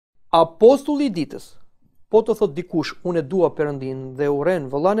Apostulli i ditës, po të thot dikush, unë e dua Perëndin dhe urren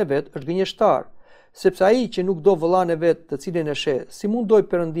vëllain e vet, është gënjeshtar, sepse ai që nuk do vëllain e vet, të cilin e sheh, si mund doj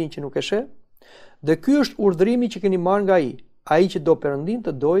Perëndin që nuk e sheh? Dhe ky është urdhrimi që keni marrë nga ai që do Perëndin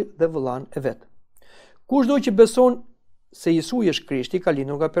të doj dhe vëllain e vet. Kushdo që beson se Jezusi është Krishti ka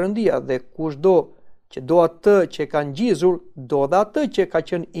lindur nga Perëndia, dhe kushdo që do atë që ka ngjizur, do dhe atë që ka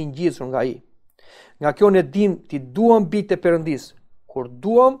qenë i ngjizur nga ai. Nga kjo ne dim ti duam bijtë e Perëndis, kur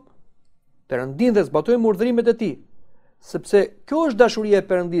duam Perëndin dhe zbatojmë urdhrimet e tij, sepse kjo është dashuria e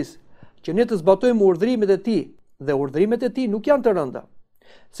Perëndis, që ne të zbatojmë urdhrimet e tij, dhe urdhrimet e tij nuk janë të rënda.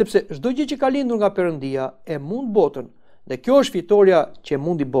 Sepse çdo gjë që ka lindur nga Perëndia e mund botën, dhe kjo është fitoria që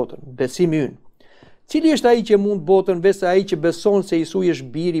mundi botën, besimi ynë. Cili është ai që mund botën veçse ai që beson se Jezusi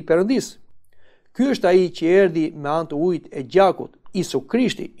është biri i Perëndis? Ky është ai që erdhi me anë të ujit e gjakut, Jezu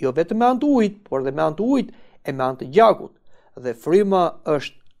Krishti, jo vetëm me anë të ujit, por edhe me anë të ujit e me anë të gjakut. Dhe fryma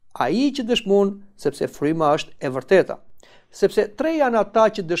është ai që dëshmon, sepse fryma është e vërteta. Sepse tre janë ata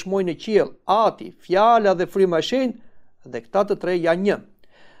që dëshmojnë në qiell, Ati, Fjala dhe fryma e shenjtë, dhe këta të tre janë një.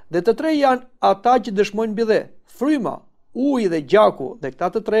 Dhe të tre janë ata që dëshmojnë mbi dhe, fryma, uji dhe gjaku, dhe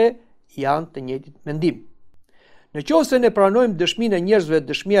këta të tre janë të njëjtit mendim. Në qoftë se ne pranojmë dëshminë e njerëzve,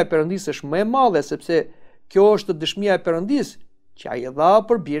 dëshmia e Perëndis është më e madhe, sepse kjo është dëshmia e Perëndis që ai e dha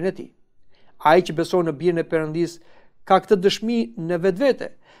për birin e tij. Ai që beson në birin e Perëndis ka këtë dëshmi në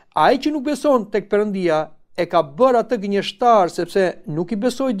vetvete. Ai që nuk beson tek Perëndia e ka bërë atë gënjeshtar, sepse nuk i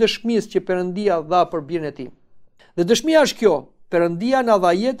besoi dëshmisë që Perëndia dha për birin e tij. Dhe dëshmia është kjo: Perëndia na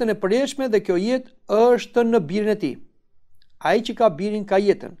dha jetën e përjetshme dhe kjo jetë është në birin e tij. Ai që ka birin ka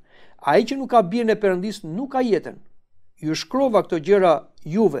jetën. Ai që nuk ka birin e Perëndis nuk ka jetën. Ju shkrova këto gjëra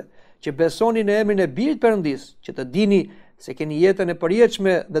juve që besoni në emrin e birit Perëndis, që të dini se keni jetën e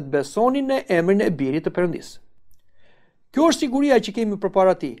përjetshme dhe të besoni në emrin e birit të Perëndis. Kjo është siguria që kemi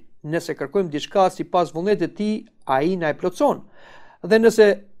përpara tij. Nëse kërkojmë diçka sipas vullnetit të tij, ai na e plotson. Dhe nëse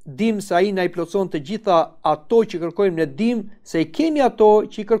dim se ai na i plotson të gjitha ato që kërkojmë, ne dim se i kemi ato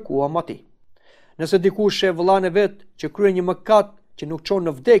që i kërkuam atij. Nëse dikush sheh vëllain e vet që kryen një mëkat që nuk çon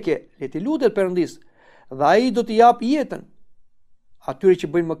në vdekje, le t'i lutet Perëndis, dhe ai do t'i jap jetën atyre që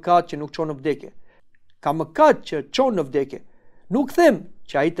bëjnë mëkat që nuk çon në vdekje. Ka mëkat që çon në vdekje. Nuk them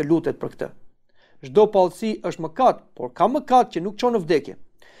që ai të lutet për këtë. Çdo pallësi është mëkat, por ka mëkat që nuk çon në vdekje.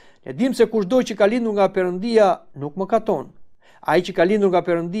 Ne dim se kushdo që ka lindur nga Perëndia nuk mëkaton. Ai që ka lindur nga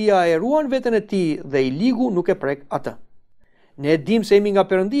Perëndia e ruan veten e tij dhe i ligu nuk e prek atë. Ne dim se jemi nga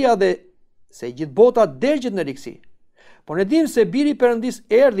Perëndia dhe se gjithë bota dërgjet në rikësi. Por ne dim se biri i Perëndis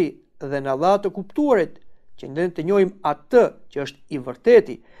erdhi dhe na dha të kuptuarit që ne të njohim atë që është i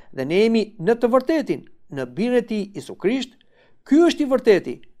vërteti, dhe ne jemi në të vërtetin, në birin e tij Jezu Krisht. Ky është i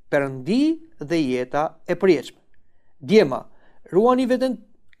vërteti, Perëndi dhe jeta e përjetshme. Djema, ruani veten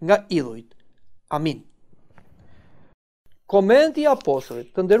nga idhujt. Amin. Komenti i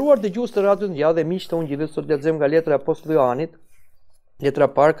apostullit. Të nderuar dëgjues të radios Ngja dhe miq të Ungjillit, sot lexojmë nga letra e apostullit Joanit, letra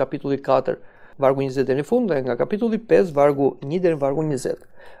e parë, kapitulli 4, vargu 20 deri në fund, dhe nga kapitulli 5, vargu 1 deri në vargu 20.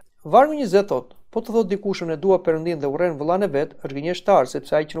 Vargu 20 thot: po të thot dikush e dua Perëndin dhe urren vëllain e vet, është gënjeshtar,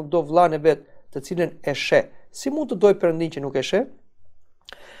 sepse ai që nuk do vëllain e vet, të cilën e sheh, si mund të doj Perëndin që nuk e sheh?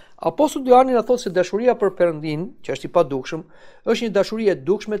 Apostulli Joani na thot se dashuria për Perëndin, që është i padukshëm, është një dashuri e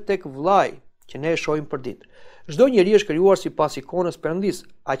dukshme tek vllai që ne e shohim për ditë. Çdo njeri është krijuar sipas ikonës Perëndis,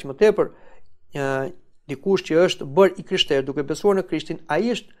 aq më tepër dikush që është bërë i krishterë duke besuar në Krishtin,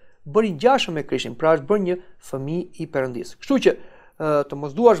 ai është bërë i ngjashëm me Krishtin, pra është bërë një fëmijë i Perëndis. Kështu që të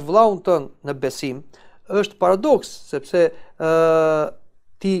mos duash vllaun tënd në besim është paradoks, sepse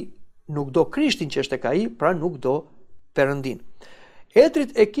ti nuk do Krishtin që është tek ai, pra nuk do Perëndin.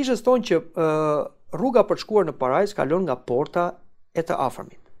 Etrit e kishës thonë që rruga për të shkuar në parajs kalon nga porta e të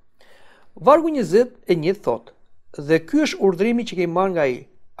afërmit. Vargu 21 thot: dhe ky është urdhrimi që kemi marrë nga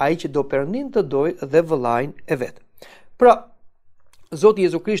ai që do Perëndin të doj dhe vëllain e vet. Pra, Zoti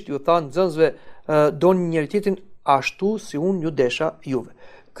Jezu Krisht ju tha nxënësve, doni njëri tjetrin ashtu si unë ju desha juve.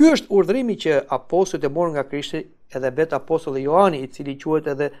 Ky është urdhrimi që apostujt e morën nga Krishti, edhe vet apostulli Joani, i cili quhet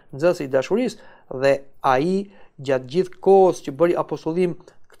edhe nxënësi i dashurisë, dhe ai gjatë gjithë kohës që bëri apostullim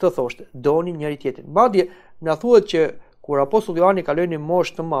këtë thoshte: doni njëri tjetrin. Madje na thuhet që kur apostulli Joani kaloi në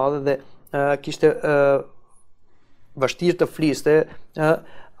moshë të madhe dhe kishte vështirë të fliste,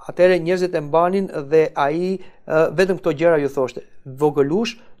 atëherë njerëzit e mbanin dhe ai vetëm këto gjëra ju thoshte: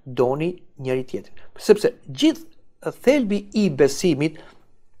 vogëlush, doni njëri tjetrin. Sepse gjithë thelbi i besimit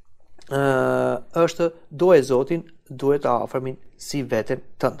është do e Zotin, duhet të afërmin si veten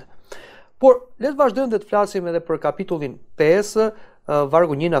tënde. Por le të vazhdojmë dhe të flasim edhe për kapitullin 5,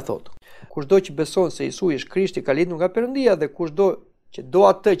 vargu 1 na thot: kushdo që beson se Jezusi është Krishti ka lindur nga Perëndia, dhe kushdo që do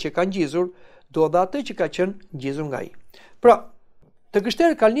atë që ka ngjizur, do dhe atë që ka qenë ngjizur nga ai. Pra, të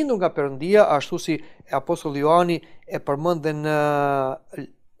krishterët kanë lindur nga Perëndia, ashtu si apostulli Joani e përmend në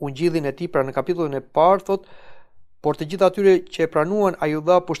ungjillin e tij, pra në kapitullin e parë thotë, por të gjithë atyre që e pranuan ai u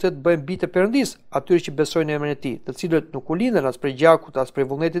dha pushtet bëhen bijtë e Perëndisë, atyre që besojnë në emrin e tij, të cilët nuk u lindën as prej gjakut, as prej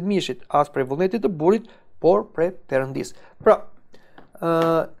vullnetit të mishit, as prej vullnetit të burrit, por prej Perëndisë. Pra,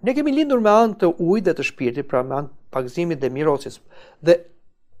 ne kemi lindur me anë të ujit dhe të shpirtit, pra me anë pagëzimit dhe mirësisë, dhe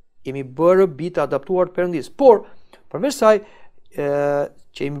jemi bërë bijtë adaptuar të Perëndisë. Por përveç saj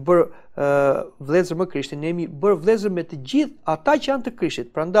që jemi bërë vëllezër me Krishtin, ne jemi bërë vëllezër me të gjithë ata që janë të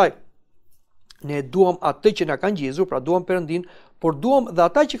Krishtit. Prandaj ne duam atë që na ka ngjizur, pra duam Perëndin, por duam dhe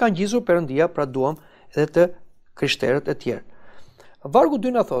ata që kanë ngjizur Perëndia, pra duam edhe të krishterët e tjerë. Vargu 2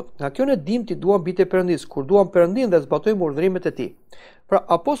 na thot, nga kjo ne dim ti duam bijtë e Perëndisë, kur duam Perëndin dhe zbatojmë urdhrimet e tij. Pra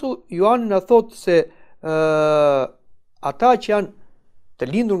apostull Joani na thot se ata që janë të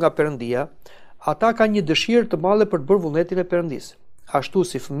lindur nga Perëndia, ata kanë një dëshirë të madhe për të bërë vullnetin e Perëndisë. Ashtu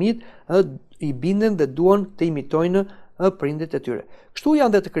si fëmijët i binden dhe duan të imitojnë prindit e tyre. Kështu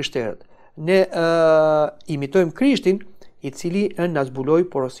janë dhe të krishterët. Ne imitojmë Krishtin, i cili na zbuloi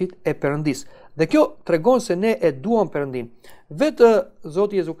porositë e Perëndisë. Dhe kjo tregon se ne e duam Perëndin. Vetë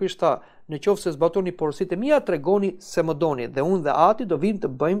Zoti Jezu Krisht tha, në qoftë se zbatoni porositë e mia, tregoni se më doni, dhe unë dhe Ati do vim të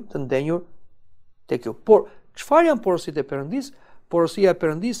bëjmë të ndenjur tek ju. Por çfarë janë porositë e Perëndisë? Porosia e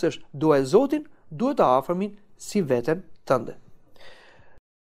Perëndisë është dua e Zotin, duhet të afërmin si veten tënde.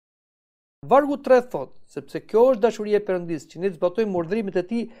 Vargu 3 thot, sepse kjo është dashuria e Perëndisë, që ne të zbatojmë urdhrimet e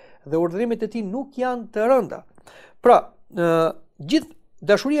tij, dhe urdhrimet e tij nuk janë të rënda. Pra, gjithë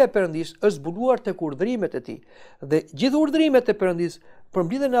dashuria e Perëndisë është zbuluar tek urdhrimet e tij, dhe gjithë urdhrimet e Perëndisë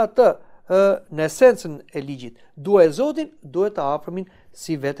përmbledhen në atë, në esencën e ligjit. Dua e Zotin, duhet të afërmin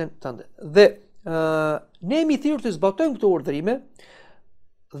si veten tënde. Dhe ne jemi thirrur të zbatojmë këto urdhrime,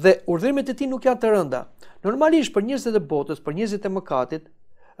 dhe urdhrimet e tij nuk janë të rënda. Normalisht për njerëzit e botës, për njerëzit e mëkatit,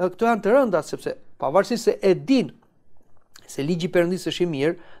 këto janë të rënda, sepse pavarësisht se e din se ligji i Perëndisë është i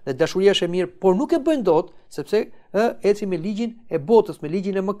mirë dhe dashuria është e mirë, por nuk e bëjnë dot, sepse eci me ligjin e botës, me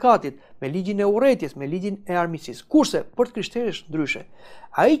ligjin e mëkatit, me ligjin e urrëties, me ligjin e armiqësisë. Kurse për të krishterë është ndryshe.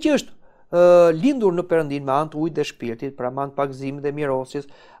 Ai që është lindur në Perëndin me anë të ujit dhe shpirtit, pra me anë të pagëzimit dhe mirësisë,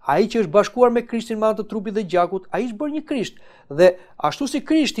 ai që është bashkuar me Krishtin me anë të trupit dhe gjakut, ai është bërë një Krisht. Dhe ashtu si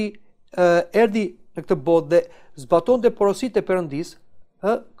Krishti erdhi në këtë botë dhe zbatonte porositë e Perëndisë,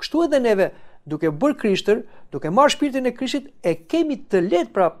 kështu edhe neve, duke bërë Krishtër, duke marrë shpirtin e Krishtit, e kemi të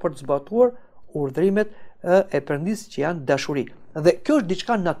lehtë pra për të zbatuar urdhrimet e Perëndisë që janë dashuri. Dhe kjo është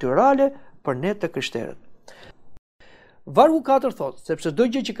diçka natyrale për ne të krishterët. Vargu 4 thot, sepse çdo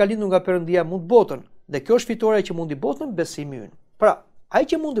gjë që ka lindur nga Perëndia mund botën, dhe kjo është fitoreja që mundi botën, besimi ynë. Pra, ai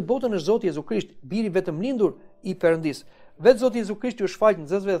që mundi botën është Zoti Jezu Krisht, biri vetëm lindur i Perëndisë. Vetë Zoti Jezu Krisht ju shfaq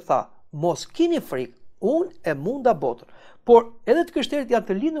nxënësve dhe tha, mos keni frikë, unë e munda botën. Por edhe të krishterët janë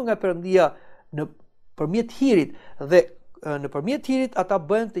të lindur nga Perëndia nëpërmjet hirit, dhe nëpërmjet hirit ata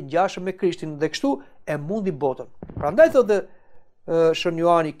bëhen të ngjashëm me Krishtin, dhe kështu e mundi botën. Prandaj thotë Shën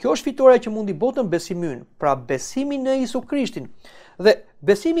Joani, kjo është fitoreja që mundi botën, besimi ynë, pra besimi në Jezu Krishtin. Dhe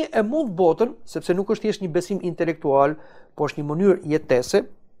besimi e mund botën, sepse nuk është thjesht një besim intelektual, por është një mënyrë jetese.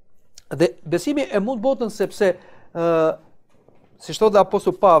 Dhe besimi e mund botën sepse, si thotë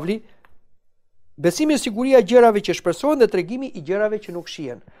apostulli Pavli, besimi është siguria e gjërave që shpresohen dhe tregimi i gjërave që nuk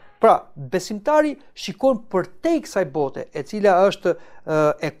shihen. Pra, besimtari shikon përtej kësaj bote, e cila është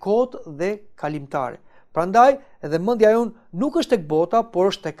e kotë dhe kalimtare. Prandaj, edhe mendja jonë nuk është tek bota, por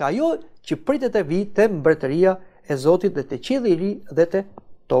është tek ajo që pritet të vijë te mbretëria e Zotit dhe te qielli i ri dhe te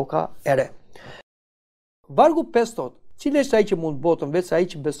toka e re. Vargu 5 thot, cili është ai që mund botën, vetë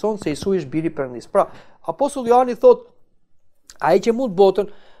ai që beson se Jezusi është biri i Perëndisë. Pra, apostulli Joani thot, ai që mund botën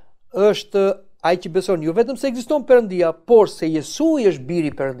është ai që beson jo vetëm se ekziston Perëndia, por se Jezusi është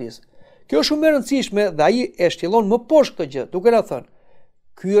biri i Perëndisë. Kjo është shumë e rëndësishme dhe ai e shtjellon më poshtë këtë gjë, duke na thënë,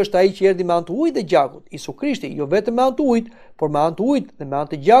 ky është ai që erdhi me anë të ujit dhe gjakut, Jezu Krishti, jo vetëm me anë të ujit, por me anë të ujit dhe me anë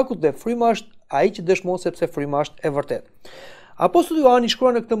të gjakut, dhe fryma është ai që dëshmon sepse fryma është e vërtetë. Apostulli Joani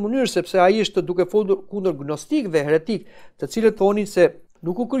shkruan në këtë mënyrë sepse ai është duke folur kundër gnostik dhe heretik, të cilët thonin se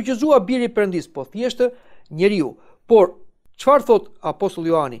nuk u kryqëzua biri i Perëndisë, po thjesht njeriu. Por çfarë thot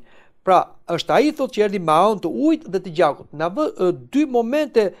apostulli Joani? Pra, është ai thotë që erdhi me anë të ujit dhe të gjakut. Na vë dy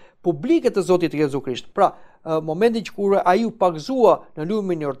momente publike të Zotit Jezu Krisht. Pra, momentin që kur ai u pagëzua në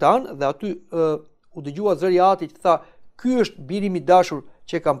lumin Jordan dhe aty u dëgjua zëri i Atit që tha, ky është biri im i dashur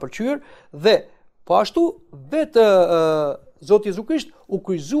që kam pëlqyer, dhe po ashtu vetë Zoti Jezu Krisht u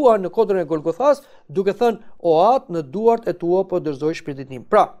kryqëzua në kodrën e Golgothas, duke thënë, o At, në duart e tua po dorëzoj shpirtin tim.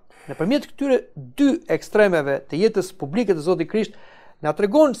 Pra, nëpërmjet këtyre dy ekstremeve të jetës publike të Zotit Krisht, na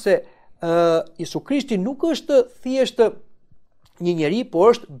tregon se Isu Krishti nuk është thjesht një njeri,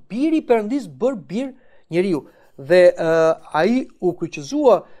 por është biri i Perëndis bër bir njeriu. Dhe ai u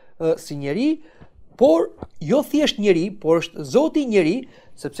kryqëzua si njeri, por jo thjesht njeri, por është Zoti i njeri,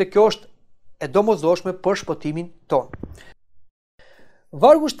 sepse kjo është e domosdoshme për shpëtimin ton.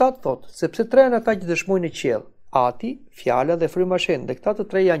 Vargu 7 thot, sepse tre janë ata që dëshmojnë në qiell, Ati, Fjala dhe Fryma e Shenjtë, dhe këta të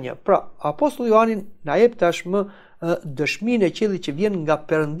tre janë një. Pra, apostulli Joani na jep tashmë dëshminë e qiellit që vjen nga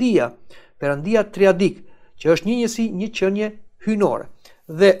Perëndia, Perëndia triadik, që është një njësi, një qenie hyjnore.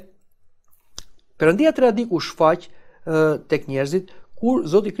 Dhe Perëndia triadik u shfaq tek njerëzit kur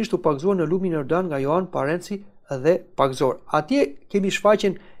Zoti Krisht u pagzuar në lumin e Jordan nga Joan Parenci dhe pagzor. Atje kemi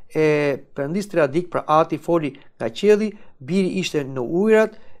shfaqjen e Perëndis triadik, pra Ati foli nga qielli, biri ishte në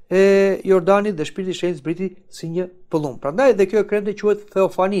ujërat e Jordanit dhe Shpirti i Shenjtë zbriti si një pëllum. Prandaj dhe kjo e kremte quhet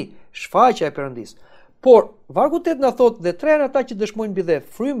theofani, shfaqja e Perëndis. Por vargu 8 na thot dhe tre janë ata që dëshmojnë mbi dhe,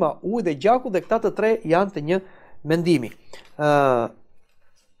 fryma, uji dhe gjaku, dhe këta të tre janë të një mendimi.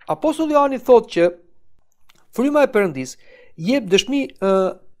 Apostulli Joani thot që fryma e Perëndis jep dëshmi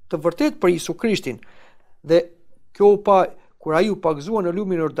të vërtet për Isu Krishtin. Dhe kjo u pa kur ai u pagzua në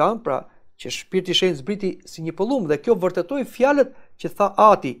lumin e Jordan, pra që Shpirti i Shenjtë zbriti si një pëllum, dhe kjo vërtetoi fjalët që tha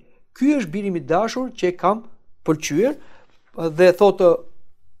Ati, ky është biri im i dashur që e kam pëlqyer, dhe thotë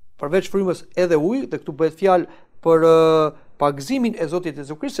përveç frymës edhe ujë, dhe këtu bëhet fjalë për pagëzimin e Zotit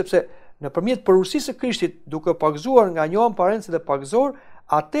Jezu Krisht, sepse nëpërmjet përurësisë së Krishtit, duke pagëzuar nga Joan Parenci dhe pagëzor,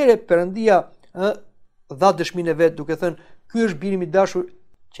 atëre Perëndia dha dëshminë e vet, duke thënë ky është biri im i dashur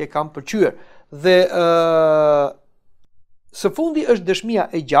që e kam pëlqyer. Dhe së fundi është dëshmia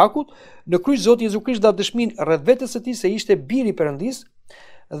e gjakut. Në kryq Zoti Jezu Krisht dha dëshminë rreth vetes së tij se ishte biri i Perëndis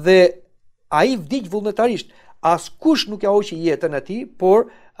dhe ai vdiq vullnetarisht. Askush nuk ja hoqi jetën e tij,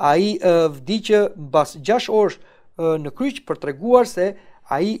 por ai vdiq mbas 6 orësh në kryq për treguar se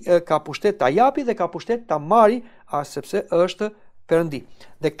ai ka pushtet ta japi dhe ka pushtet ta marri, sepse është Perëndi.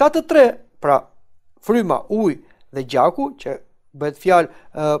 Dhe këta të tre, pra fryma, uji dhe gjaku, që bëhet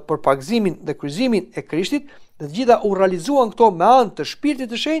fjalë për pagëzimin dhe kryqëzimin e Krishtit, dhe të gjitha u realizuan këto me anë të Shpirtit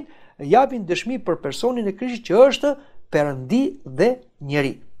të Shenjtë, japin dëshmi për personin e Krishtit që është Perëndi dhe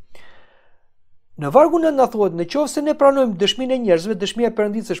njeri. Në vargu 9 na thuhet, nëse ne pranojmë dëshminë e njerëzve, dëshmia e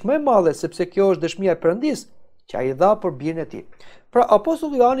Perëndis është më e madhe, sepse kjo është dëshmia e Perëndis që ai dha për birin e tij. Pra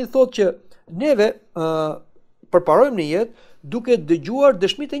apostulli Joani thotë që neve përparojmë në jetë duke dëgjuar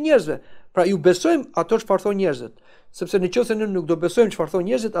dëshmitë e njerëzve. Pra ju besojmë ato çfarë thonë njerëzit, sepse nëse ne nuk do besojmë çfarë thonë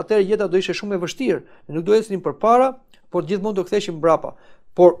njerëzit, atëherë jeta do ishte shumë e vështirë. Ne nuk do ecnim përpara, por gjithmonë do ktheheshim mbrapa.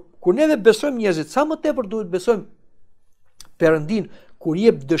 Por kur neve besojmë njerëzit, sa më tepër duhet besojmë Perëndin kur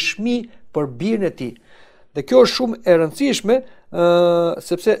jep dëshmi për birin e tij. Dhe kjo është shumë e rëndësishme,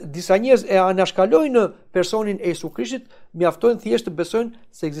 sepse disa njerëz e anashkalojnë personin e Jezu Krishtit, mjaftojnë thjesht të besojnë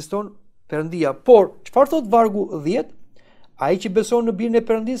se ekziston Perëndia. Por çfarë thot vargu 10? Ai që beson në birin e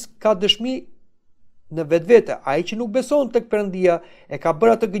Perëndis ka dëshmi në vetvete. Ai që nuk beson tek Perëndia e ka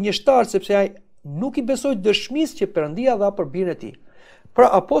bërë atë gënjeshtar, sepse ai nuk i besoi dëshmisë që Perëndia dha për birin e tij.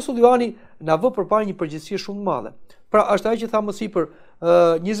 Pra apostulli Joani na vë përpara një përgjegjësie shumë të madhe. Pra është ai që tha më sipër,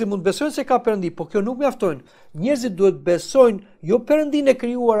 njerëzit mund besojnë se ka Perëndi, por kjo nuk mjaftojnë. Njerëzit duhet besojnë jo Perëndinë e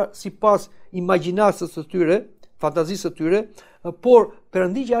krijuar sipas imagjinasës së tyre, fantazisë së tyre, por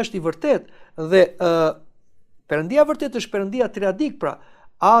Perëndi që është i vërtetë. Dhe Perëndia vërtet është Perëndia triadik, pra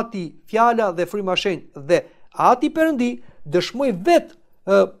Ati, Fjala dhe Fryma e Shenjtë. Dhe Ati Perëndi dëshmoi vet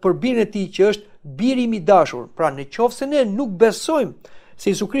për birin e tij që është biri im i dashur. Pra nëse ne nuk besojmë se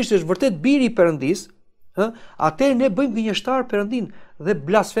Jezu Krishti është vërtet biri i Perëndis, atëherë ne bëjmë gënjeshtar Perëndin dhe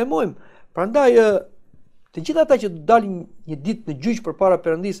blasfemojmë. Prandaj të gjithë ata që do dalin një ditë në gjyq përpara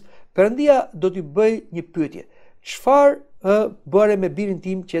Perëndis, Perëndia do t'i bëjë një pyetje. Çfarë bëre me birin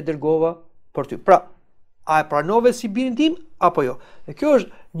tim që e dërgova për ty? Pra, a e pranove si birin tim apo jo? Dhe kjo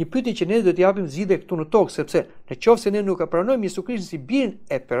është një pyetje që ne do t'i japim zgjidhje këtu në tokë, sepse nëse ne nuk e pranojmë Jezu Krishtin si birin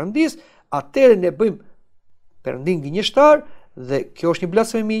e Perëndis, atëherë ne bëjmë Perëndin gënjeshtar dhe kjo është një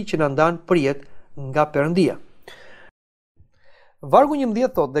blasfemi që na ndan për jetë nga Perëndia. Vargu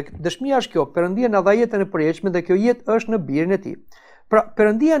 11 thotë, dhe dëshmia është kjo, Perëndia na dha jetën e përjetshme dhe kjo jetë është në birin e tij. Pra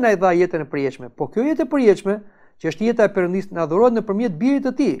Perëndia na dha jetën e përjetshme, po kjo jetë e përjetshme, që është jeta e Perëndis, na dhurohet nëpërmjet birit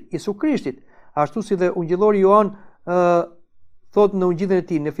të tij, Jezu Krishtit, ashtu si dhe ungjillori Joan thotë në ungjillin e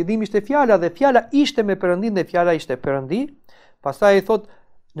tij, në fillim ishte Fjala dhe Fjala ishte me Perëndin dhe Fjala ishte Perëndi. Pastaj ai thotë,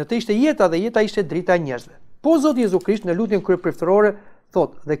 në të ishte jeta dhe jeta ishte drita e njerëzve. Po Zoti Jezu Krisht në lutjen kryepriftërore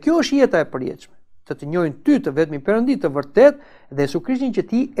thotë, dhe kjo është jeta e përjetshme, të njohin ty të vetmin Perëndi të vërtet dhe Jezu Krishtin që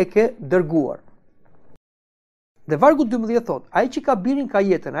ti e ke dërguar. Dhe vargu 12 thotë, ai që ka birin ka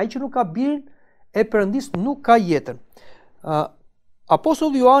jetën, ai që nuk ka birin e Perëndis nuk ka jetën.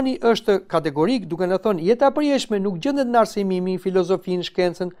 Apostulli Joani është kategorik duke në thënë jeta e përjetshme nuk gjendet në arsimimin, filozofinë,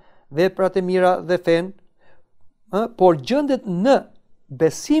 shkencën, veprat e mira dhe fen, por gjendet në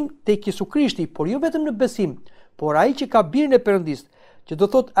besim tek Jezu Krishti, por jo vetëm në besim, por ai që ka birin e Perëndis, që do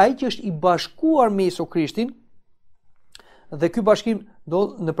thot ai që është i bashkuar me Jezu Krishtin, dhe ky bashkim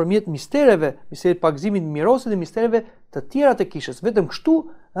ndodh nëpërmjet mistereve, misteri të pagëzimit mirosit dhe mistereve të tjera të kishës. Vetëm kështu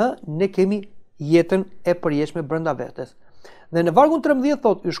ne kemi jetën e përjetshme brenda vetes. Dhe në vargun 13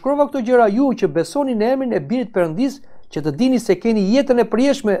 thot, ju shkrova këto gjëra ju që besoni në emrin e Birit të Perëndis, që të dini se keni jetën e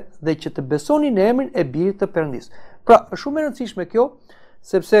përjetshme dhe që të besoni në emrin e Birit të Perëndis. Pra, është shumë e rëndësishme kjo,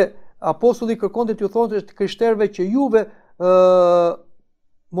 sepse apostulli kërkonte t'ju thonë të krishterëve që juve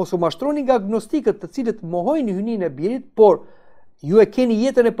mos u mashtroni nga agnostikët të cilët mohojnë hyjninë e Birit, por ju e keni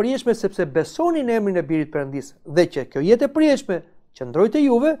jetën e përjetshme sepse besoni në emrin e Birit të Perëndis dhe që kjo jetë e përjetshme qëndrojë te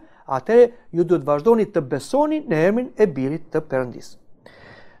juve, atëherë ju duhet vazhdoni të besoni në emrin e Birit të Perëndis.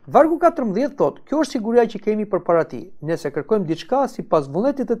 Vargu 14 thot, kjo është siguria që kemi përpara tij. Nëse kërkojmë diçka sipas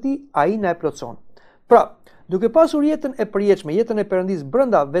vullnetit të tij, ai na e plotson. Pra, duke pasur jetën e përjetshme, jetën e Perëndis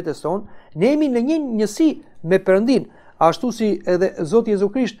brenda vetes tonë, ne jemi në një njësi me Perëndin, ashtu si edhe Zoti Jezu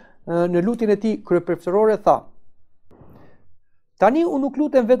Krisht në lutjen e tij kryepreftërore tha: Tani unë nuk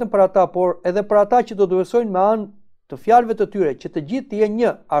lutem vetëm për ata, por edhe për ata që do të besojnë me anë të fjalëve të tyre, që të gjithë të jenë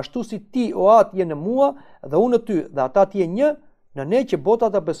një, ashtu si ti o atë je në mua dhe unë në ty, dhe ata të jenë një në ne, që bota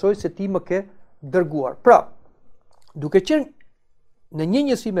ta besojë se ti më ke dërguar. Pra, duke qenë në një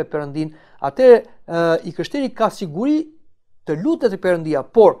njësi me Perëndin, atëherë i krishtieri ka siguri të lutet te Perëndia,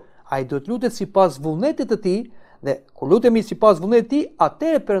 por ai do të lutet sipas vullnetit të tij, dhe kur lutemi sipas vullnetit të tij,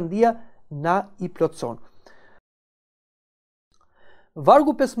 atëherë Perëndia na i plotson.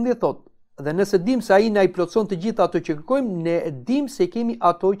 Vargu 15 thot, dhe nëse dim se ai na i plotson të gjitha ato që kërkojmë, ne dim se kemi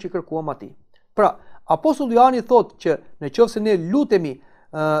ato që kërkuam atij. Pra, apostulli Joani thot që nëse ne lutemi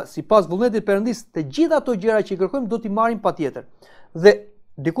sipas vullnetit të Perëndis, të gjitha ato gjëra që kërkojmë do t'i marrim patjetër. Dhe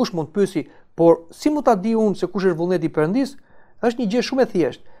dikush mund të pyesi, por si mund ta di unë se kush është vullneti i Perëndis? Është një gjë shumë e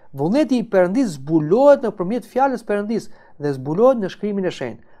thjeshtë. Vullneti i Perëndis zbulohet nëpërmjet fjalës Perëndis dhe zbulohet në Shkrimin e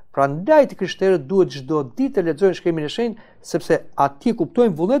Shenjtë. Prandaj të krishterët duhet çdo ditë të lexojnë Shkrimin e Shenjtë, sepse atje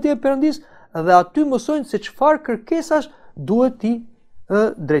kuptojnë vullnetin e Perëndis dhe aty mësojnë se çfarë kërkesash duhet t'i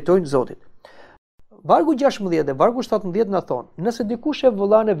drejtojnë Zotit. Vargu 16 dhe vargu 17 na thon, nëse dikush e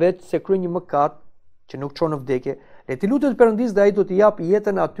vëllan e vet se kryen një mëkat që nuk çon në vdekje, le t'i lutet Perëndis dhe ai do t'i jap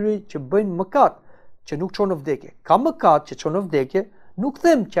jetën atyre që bëjnë mëkat që nuk çon në vdekje. Ka mëkat që çon në vdekje, nuk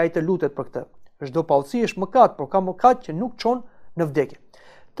them që ai të lutet për këtë. Çdo pallësi është mëkat, por ka mëkat që nuk çon në vdekje.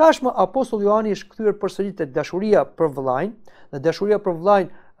 Tashmë apostulli Joani është kthyer përsëri te dashuria për vëllain, dhe dashuria për vëllain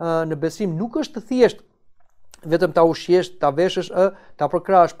në besim nuk është të thjesht vetëm ta ushqesh, ta veshësh, ta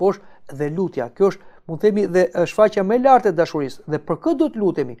përkrahash poshtë dhe lutja. Kjo është, mund të themi, dhe shfaqja më e lartë e dashurisë. Dhe për këtë do të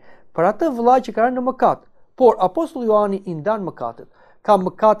lutemi, për atë vëllai që ka rënë në mëkat. Por apostulli Joani i ndan mëkatet. Ka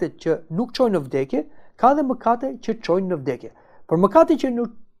mëkate që nuk çojnë në vdekje, ka dhe mëkate që çojnë në vdekje. Për mëkatet që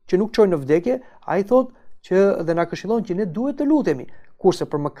nuk çojnë në vdekje, ai thotë që dhe na këshillon që ne duhet të lutemi. Kurse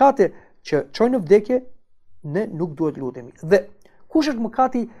për mëkate që çojnë në vdekje, ne nuk duhet lutemi. Dhe kush është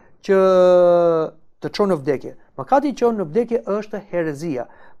mëkati që të çon në vdekje? Mëkati që çon në vdekje është herezia.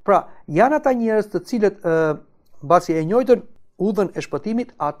 Pra, janë ata njerëz të cilët mbasi e njohën udhën e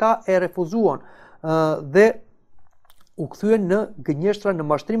shpëtimit, ata e refuzuan dhe u kthyen në gënjeshtra, në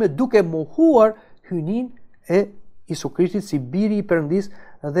mashtrime, duke mohuar hyjninë e Jezu Krishtit si biri i Perëndis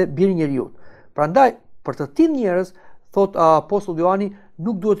dhe biri i njerëzit. Prandaj, për të tillë njerëz, thot apostulli Joani,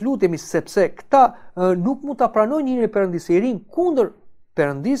 nuk duhet lutemi sepse këta nuk mund ta pranojnë hyrjen e Perëndis, i rin kundër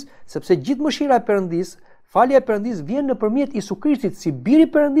Perëndis, sepse gjithë mëshira e Perëndis, falja e Perëndis vjen nëpërmjet Jezu Krishtit si biri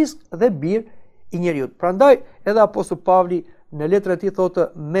i Perëndis dhe bir i njerëzit. Prandaj edhe apostulli Pavli në letrën e tij thotë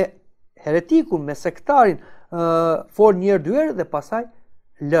me heretikun, me sektarin, fol një herë dy herë dhe pastaj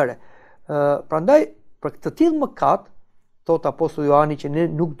lëre. Prandaj për këtë tillë mëkat, thot apostulli Joani që ne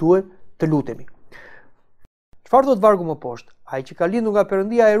nuk duhet të lutemi. Çfarë thot vargu më poshtë? Ai që ka lindur nga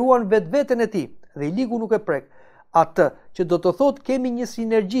Perëndia e ruan vetveten e tij dhe i ligu nuk e prek. Atë që do të thot kemi një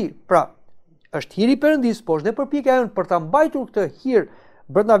sinergji. Pra, është hiri i Perëndis, por është dhe përpjekja jonë për ta mbajtur këtë hir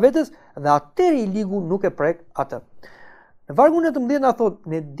brenda vetes dhe atëherë i ligu nuk e prek atë. Në vargun 19 na thot,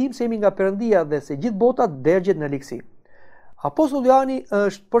 ne dim se jemi nga Perëndia dhe se gjithë bota dërgjet në ligësi. Apostulli Joani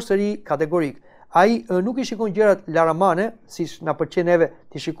është përsëri kategorik. Ai nuk i shikon gjërat laramane, siç na pëlqen neve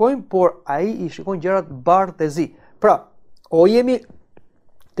të shikojmë, por ai i shikon gjërat bardhëzi. Pra, o jemi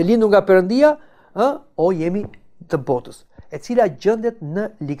të lindur nga Perëndia, o jemi të botës, e cila gjendet në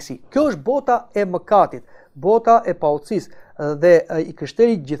ligësi. Kjo është bota e mëkatit, bota e pautësisë, dhe i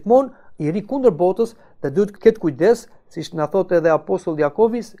krishtieri gjithmonë i ri kundër botës dhe duhet të ketë kujdes siç na thotë edhe apostulli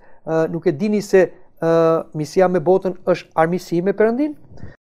Jakovis, nuk e dini se misia me botën është armiqësi me Perëndin?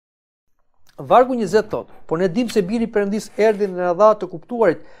 Vargu 20 thot, por ne dim se biri i Perëndis erdhi dhe na dha të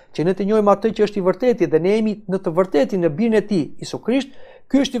kuptuarit që ne të njohim atë që është i vërteti dhe ne jemi në të vërtetin në birin e tij, Isu Krisht.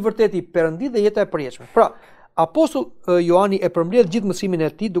 Ky është i vërteti Perëndi dhe jeta e përjetshme. Pra, apostull Joani e përmbledh gjithë mësimin e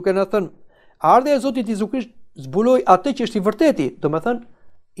tij duke na thënë, ardha e Zotit Isu Krisht zbuloi atë që është i vërteti, domethënë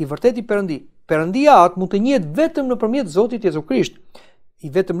i vërteti Perëndi. Perëndia atë mund të njihet vetëm nëpërmjet Zotit Jezu Krisht. I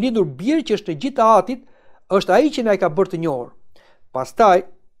vetëm lindur bir që është në gjithë atit, është ai që na i ka bërë të njohur. Pastaj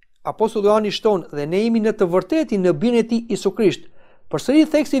apostulli Joani shton dhe ne jemi në të vërtetin në birin e tij Isu Krisht. Përsëri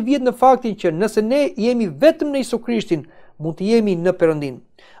theksi vjet në faktin që nëse ne jemi vetëm në Isu Krishtin, mund të jemi në Perëndin.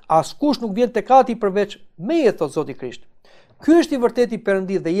 Askush nuk vjen tek Ati përveç meje, thot Zoti Krisht. Ky është i vërteti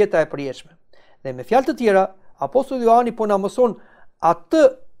Perëndi dhe jeta e përjetshme. Dhe me fjalë të tjera, apostulli Joani po na mëson atë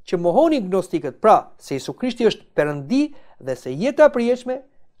që mohoni gnostikët, pra se Isu Krishti është Perëndi dhe se jeta e përjetshme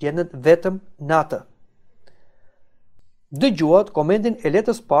gjendet vetëm në atë. Dëgjuat komentin e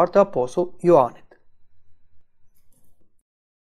letrës parë të apostullit Joanit.